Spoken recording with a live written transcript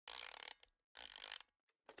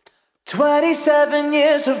27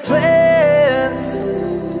 years of plans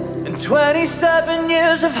and 27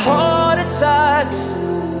 years of heart attacks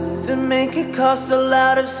to make it cost a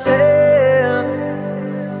lot of sand.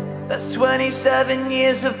 That's 27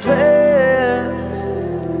 years of plans.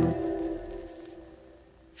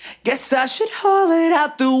 Guess I should haul it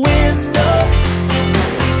out the window.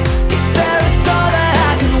 Is there a door that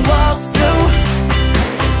I can walk through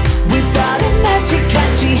without a magic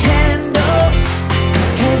catchy handle?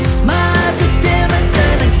 'Cause my eyes are dimmer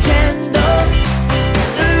than a candle.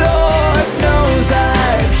 Lord knows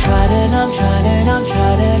I've tried and I'm trying and I'm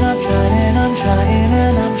trying and I'm trying and I'm trying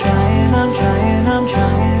and I'm trying, I'm trying, I'm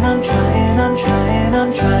trying, I'm trying, I'm trying,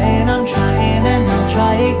 I'm trying, I'm trying, and I'll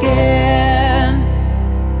try again.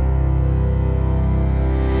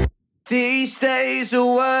 These days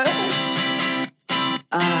are worse.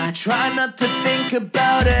 I try not to think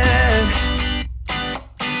about it,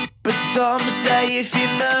 but some say if you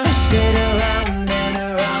nurse it around and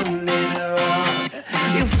around and around,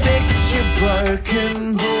 you fix your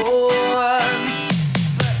broken bones.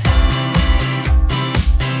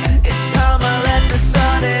 It's time I let the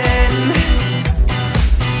sun in,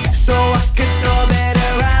 so I can orbit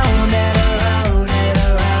around and around and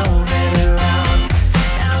around and around.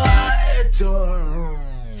 Now I adore.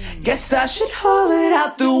 Guess I should haul it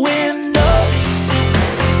out the window.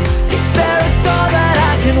 Is there a door that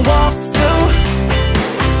I can walk through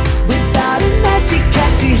without a magic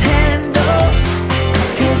catchy handle?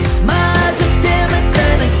 'Cause my eyes are dimmer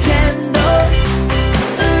than a candle.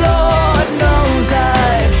 Lord knows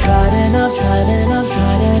I've tried and I've tried and I've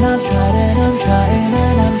tried and I've tried and I'm trying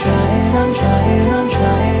and I'm trying, I'm trying, I'm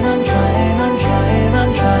trying, I'm trying, I'm trying,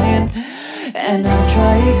 I'm trying, and I'll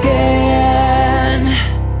try again.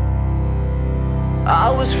 I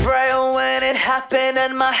was frail when it happened,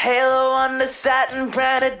 and my halo on the satin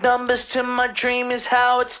branded numbers to my dream is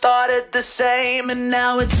how it started the same. And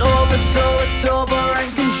now it's over, so it's over,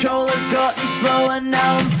 and control has gotten slower.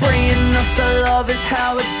 Now I'm free enough to love is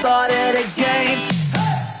how it started again.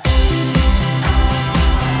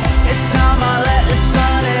 It's time I let the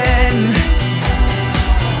sun in,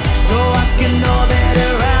 so I can orbit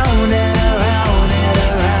around and around and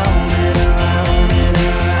around and around and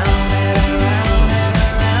around and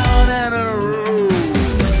around and around.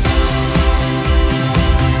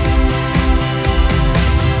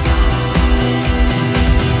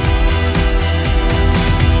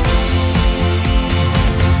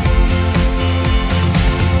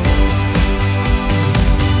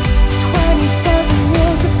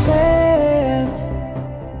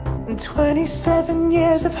 And 27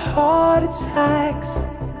 years of heart attacks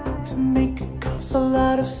to make it cost a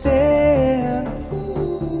lot of sand.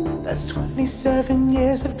 That's 27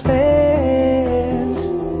 years of plans.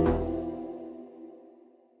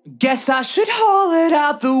 Guess I should haul it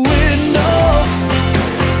out the window.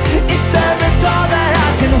 Is there a door that I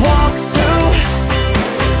can walk through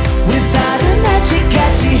without a magic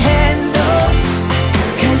catchy handle?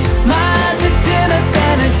 'Cause my eyes are dimmer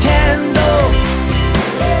than a candle.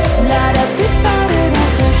 Light up your body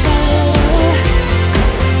like a fire.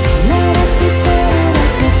 Light up your body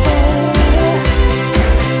like a fire.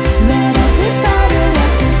 Light up your body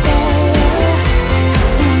like a fire.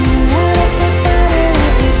 Light up your body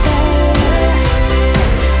like a fire.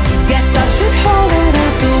 Guess I should hold it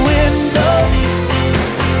out the window.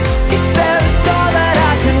 Is there a door that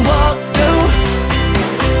I can walk through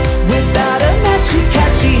without a magic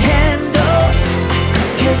catchy handle?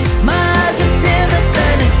 'Cause my eyes are dimmer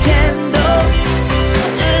than a candle.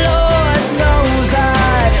 Lord knows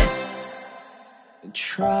I've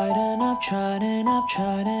tried and I've tried and I've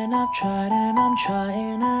tried and I've tried and I'm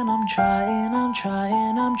trying and I'm trying, I'm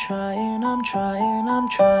trying, I'm trying, I'm trying, I'm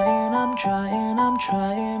trying, I'm trying, I'm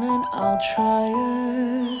trying, and I'll try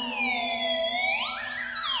it.